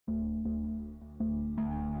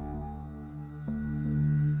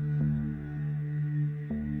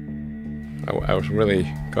I was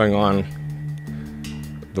really going on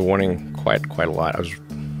the warning quite a lot. I was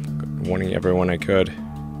warning everyone I could.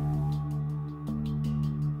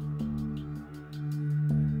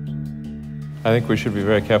 I think we should be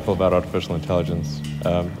very careful about artificial intelligence.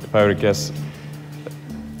 If I were to guess,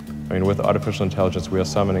 with artificial intelligence, we are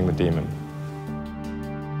summoning the demon.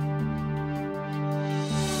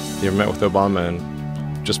 You ever met with Obama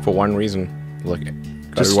and just for one reason, look,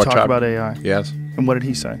 just talk about AI? Yes. And what did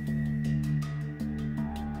he say?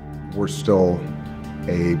 We're still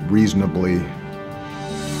a reasonably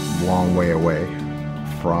long way away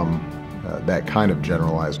from that kind of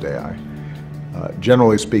generalized AI.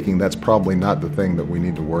 Generally speaking, that's probably not the thing that we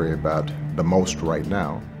need to worry about the most right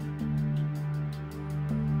now.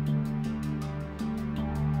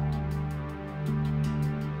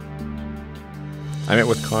 I met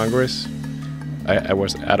with Congress. I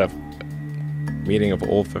was at a meeting of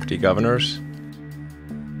all 50 governors.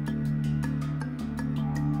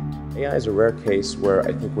 AI is a rare case where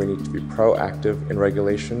I think we need to be proactive in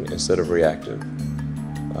regulation instead of reactive.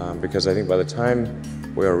 Because I think by the time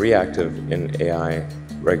we are reactive in AI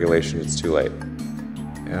regulation, it's too late.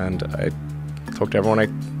 And I talked to everyone I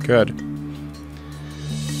could.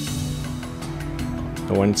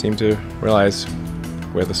 No one seemed to realize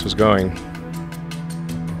where this was going.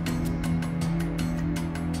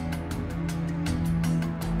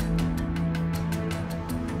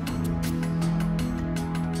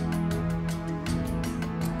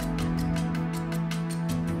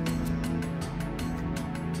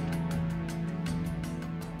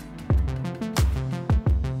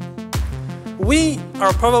 We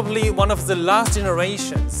are probably one of the last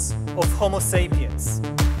generations of Homo sapiens.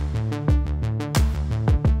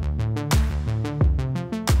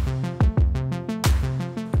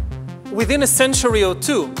 Within a century or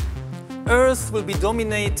two, Earth will be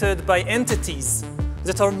dominated by entities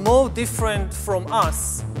that are more different from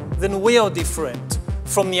us than we are different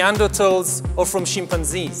from Neanderthals or from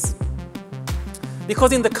chimpanzees.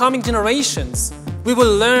 Because in the coming generations, we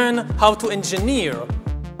will learn how to engineer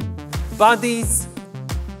bodies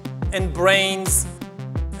and brains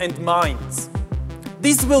and minds.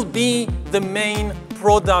 These will be the main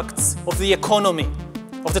products of the economy,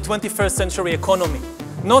 of the 21st century economy.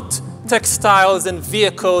 Not textiles and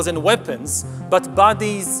vehicles and weapons, but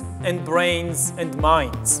bodies and brains and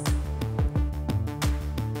minds.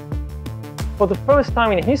 For the first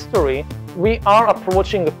time in history, we are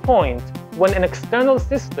approaching a point when an external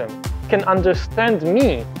system can understand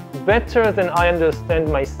me better than I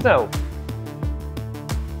understand myself.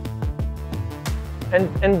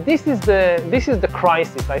 And this is the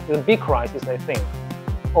crisis, the big crisis, I think,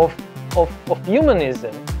 of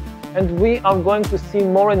humanism. And we are going to see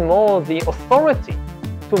more and more the authority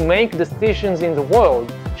to make decisions in the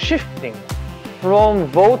world shifting from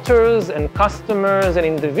voters and customers and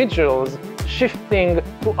individuals, shifting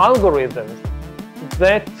to algorithms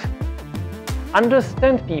that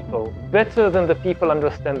understand people better than the people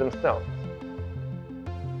understand themselves.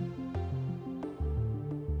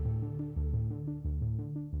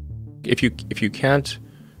 If you can't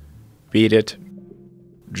beat it,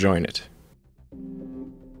 join it.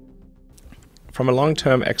 From a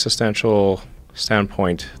long-term existential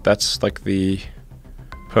standpoint, that's like the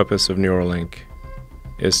purpose of Neuralink,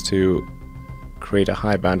 is to create a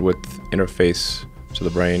high bandwidth interface to the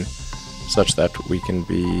brain such that we can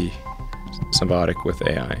be symbiotic with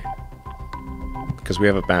AI. Because we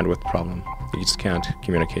have a bandwidth problem. You just can't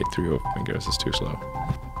communicate through your fingers, it's too slow.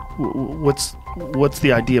 What's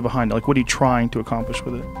the idea behind it? Like, what are you trying to accomplish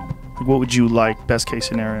with it? Like, what would you like, best case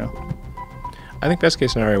scenario? I think best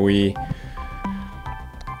case scenario, we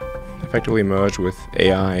effectively merge with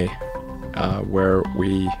AI, where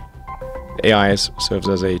AI serves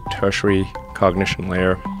as a tertiary cognition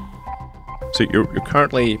layer. So you're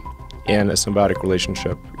currently in a symbiotic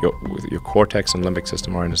relationship. Your cortex and limbic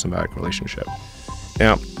system are in a symbiotic relationship.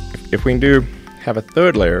 Now, if we can have a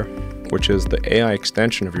third layer, which is the AI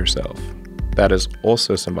extension of yourself, that is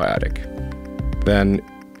also symbiotic, then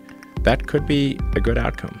that could be a good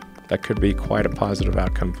outcome. That could be quite a positive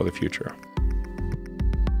outcome for the future.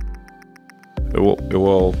 It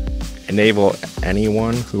will enable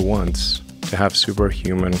anyone who wants to have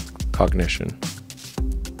superhuman cognition.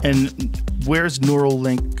 And where's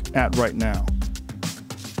Neuralink at right now?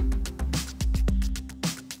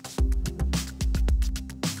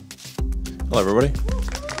 Hello, everybody.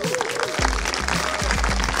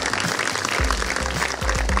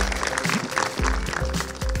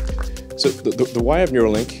 So the why of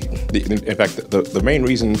Neuralink, in fact, the main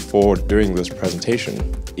reason for doing this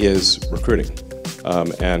presentation is recruiting.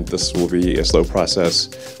 And this will be a slow process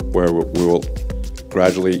where we will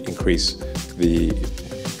gradually increase the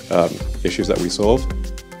issues that we solve,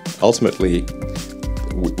 ultimately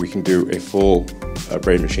we can do a full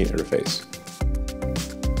brain-machine interface.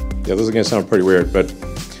 Yeah, this is going to sound pretty weird, but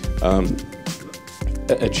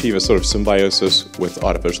achieve a sort of symbiosis with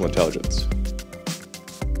artificial intelligence.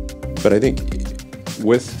 But I think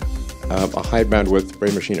with a high bandwidth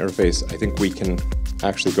brain-machine interface, I think we can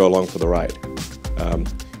actually go along for the ride.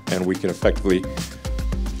 And we can effectively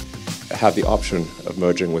have the option of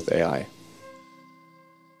merging with AI.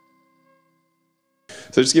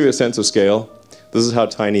 So just to give you a sense of scale, this is how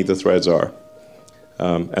tiny the threads are.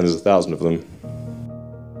 And there's 1,000 of them.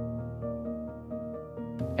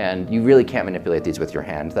 And you really can't manipulate these with your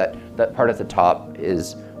hand. That part at the top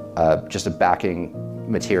is just a backing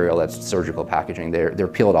material that's surgical packaging. They're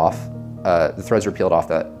peeled off. The threads are peeled off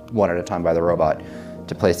that one at a time by the robot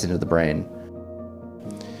to place into the brain.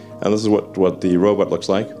 And this is what the robot looks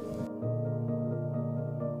like.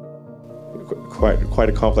 Quite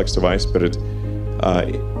a complex device, but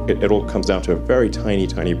it all comes down to a very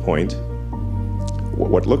tiny point.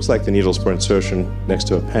 What looks like the needles for insertion next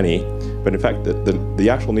to a penny, but in fact the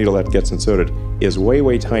actual needle that gets inserted is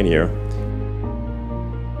way tinier.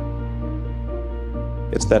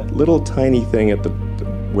 It's that little tiny thing at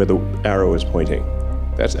where the arrow is pointing.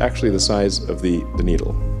 That's actually the size of the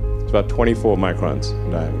needle. It's about 24 microns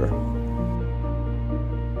in diameter.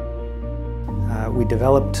 We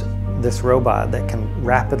developed this robot that can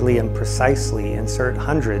rapidly and precisely insert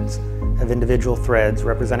hundreds of individual threads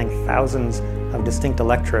representing thousands of distinct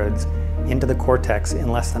electrodes into the cortex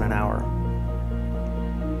in less than an hour.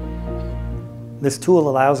 This tool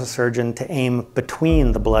allows a surgeon to aim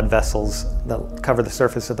between the blood vessels that cover the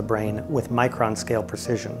surface of the brain with micron scale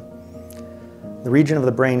precision. The region of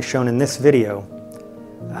the brain shown in this video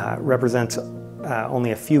represents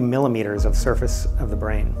only a few millimeters of surface of the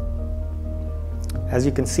brain. As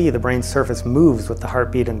you can see, the brain's surface moves with the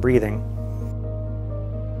heartbeat and breathing.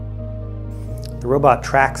 The robot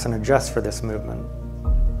tracks and adjusts for this movement.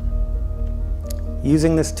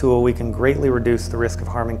 Using this tool, we can greatly reduce the risk of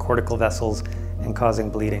harming cortical vessels and causing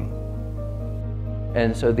bleeding.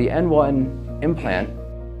 And so the N1 implant,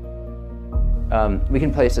 we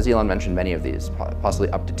can place, as Elon mentioned, many of these, possibly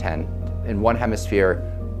up to 10. In one hemisphere,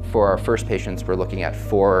 for our first patients, we're looking at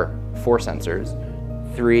four sensors,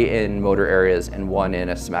 3 in motor areas and 1 in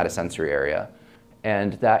a somatosensory area.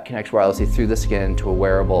 And that connects wirelessly through the skin to a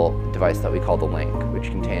wearable device that we call the Link, which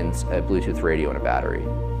contains a Bluetooth radio and a battery.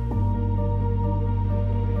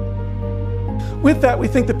 With that, we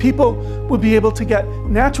think that people will be able to get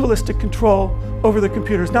naturalistic control over their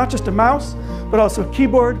computers, not just a mouse, but also a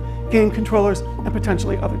keyboard, game controllers, and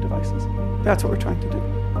potentially other devices. That's what we're trying to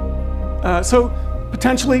do. So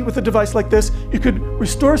potentially with a device like this, you could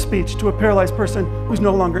restore speech to a paralyzed person who's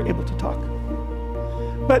no longer able to talk.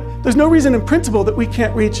 But there's no reason in principle that we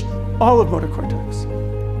can't reach all of motor cortex.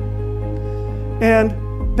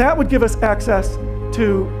 And that would give us access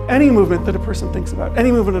to any movement that a person thinks about,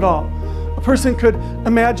 any movement at all. A person could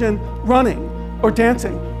imagine running or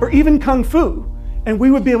dancing or even kung fu, and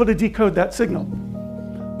we would be able to decode that signal.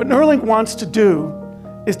 What Neuralink wants to do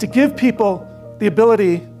is to give people the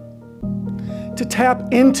ability to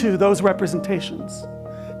tap into those representations,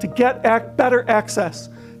 to get better access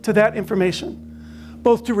to that information,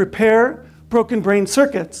 both to repair broken brain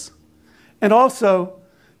circuits and also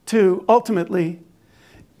to ultimately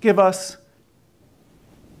give us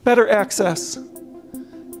better access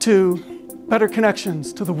to better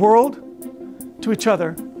connections to the world, to each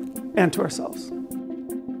other, and to ourselves.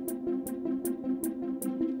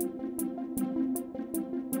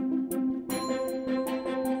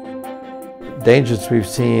 Dangers we've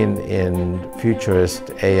seen in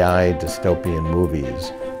futurist AI dystopian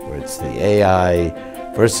movies, where it's the AI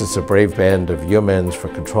versus a brave band of humans for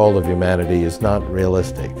control of humanity, is not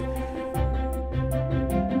realistic.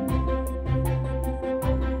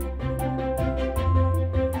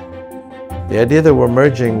 The idea that we're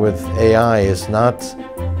merging with AI is not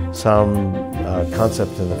some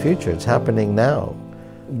concept in the future. It's happening now.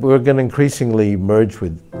 We're going to increasingly merge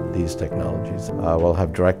with these technologies. We'll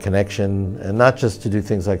have direct connection, and not just to do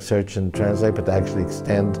things like search and translate, but to actually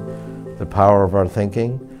extend the power of our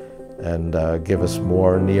thinking and give us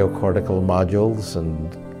more neocortical modules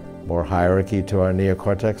and more hierarchy to our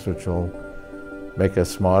neocortex, which will make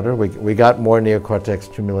us smarter. We got more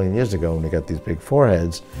neocortex 2 million years ago when we got these big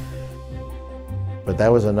foreheads. But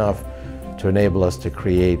that was enough to enable us to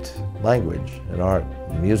create language and art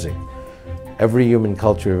and music. Every human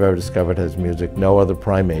culture we've ever discovered has music. No other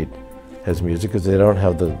primate has music because they don't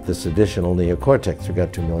have this additional neocortex we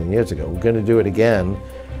got 2 million years ago. We're going to do it again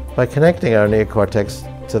by connecting our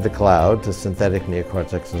neocortex to the cloud, to synthetic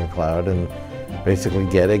neocortex in the cloud, and basically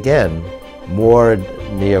get, again, more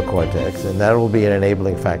neocortex, and that will be an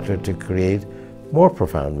enabling factor to create more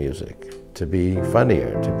profound music, to be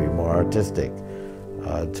funnier, to be more artistic,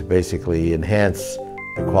 to basically enhance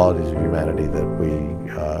the qualities of humanity that we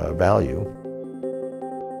value.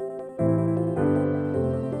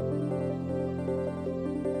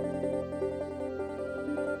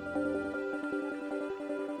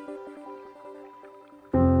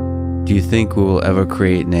 Do you think we will ever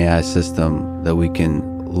create an AI system that we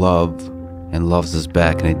can love and loves us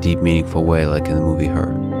back in a deep, meaningful way, like in the movie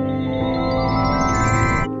Her?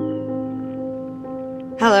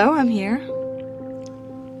 Hello, I'm here.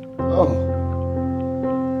 Oh.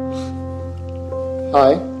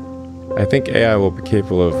 Hi. I think AI will be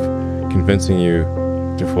capable of convincing you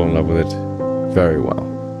to fall in love with it very well.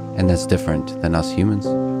 And that's different than us humans?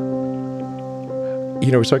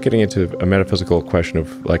 You know, we start getting into a metaphysical question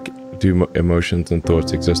of, like, do emotions and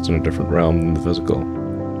thoughts exist in a different realm than the physical?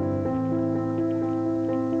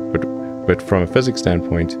 But from a physics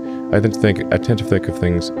standpoint, I tend to think of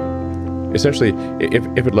things, essentially,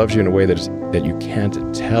 if it loves you in a way that you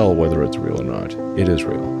can't tell whether it's real or not, it is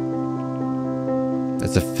real.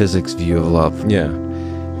 That's a physics view of love. Yeah.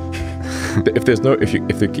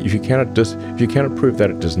 If you cannot prove that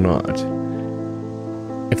it does not,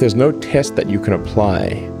 if there's no test that you can apply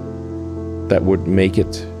that would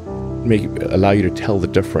allow you to tell the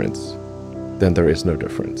difference, then there is no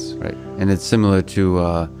difference. Right. And it's similar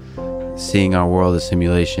to seeing our world as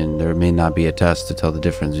simulation. There may not be a test to tell the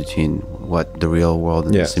difference between what the real world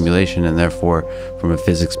and the simulation, and therefore, from a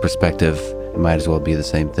physics perspective, it might as well be the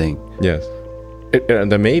same thing. Yes.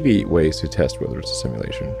 And there may be ways to test whether it's a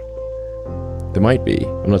simulation. There might be.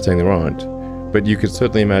 I'm not saying there aren't. But you could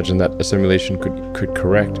certainly imagine that a simulation could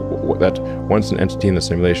correct that. Once an entity in the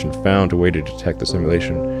simulation found a way to detect the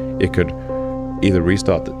simulation, it could either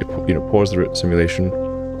restart, pause the simulation,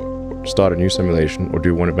 start a new simulation, or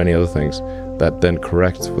do one of many other things that then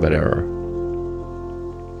corrects for that error.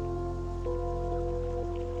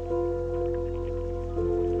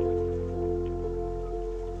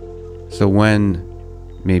 So when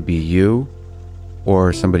maybe you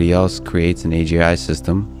or somebody else creates an AGI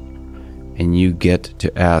system, and you get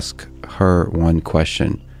to ask her one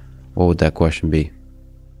question, what would that question be?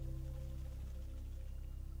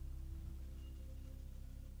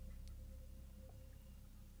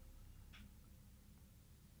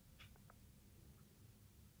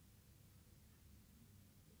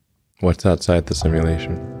 What's outside the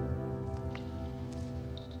simulation?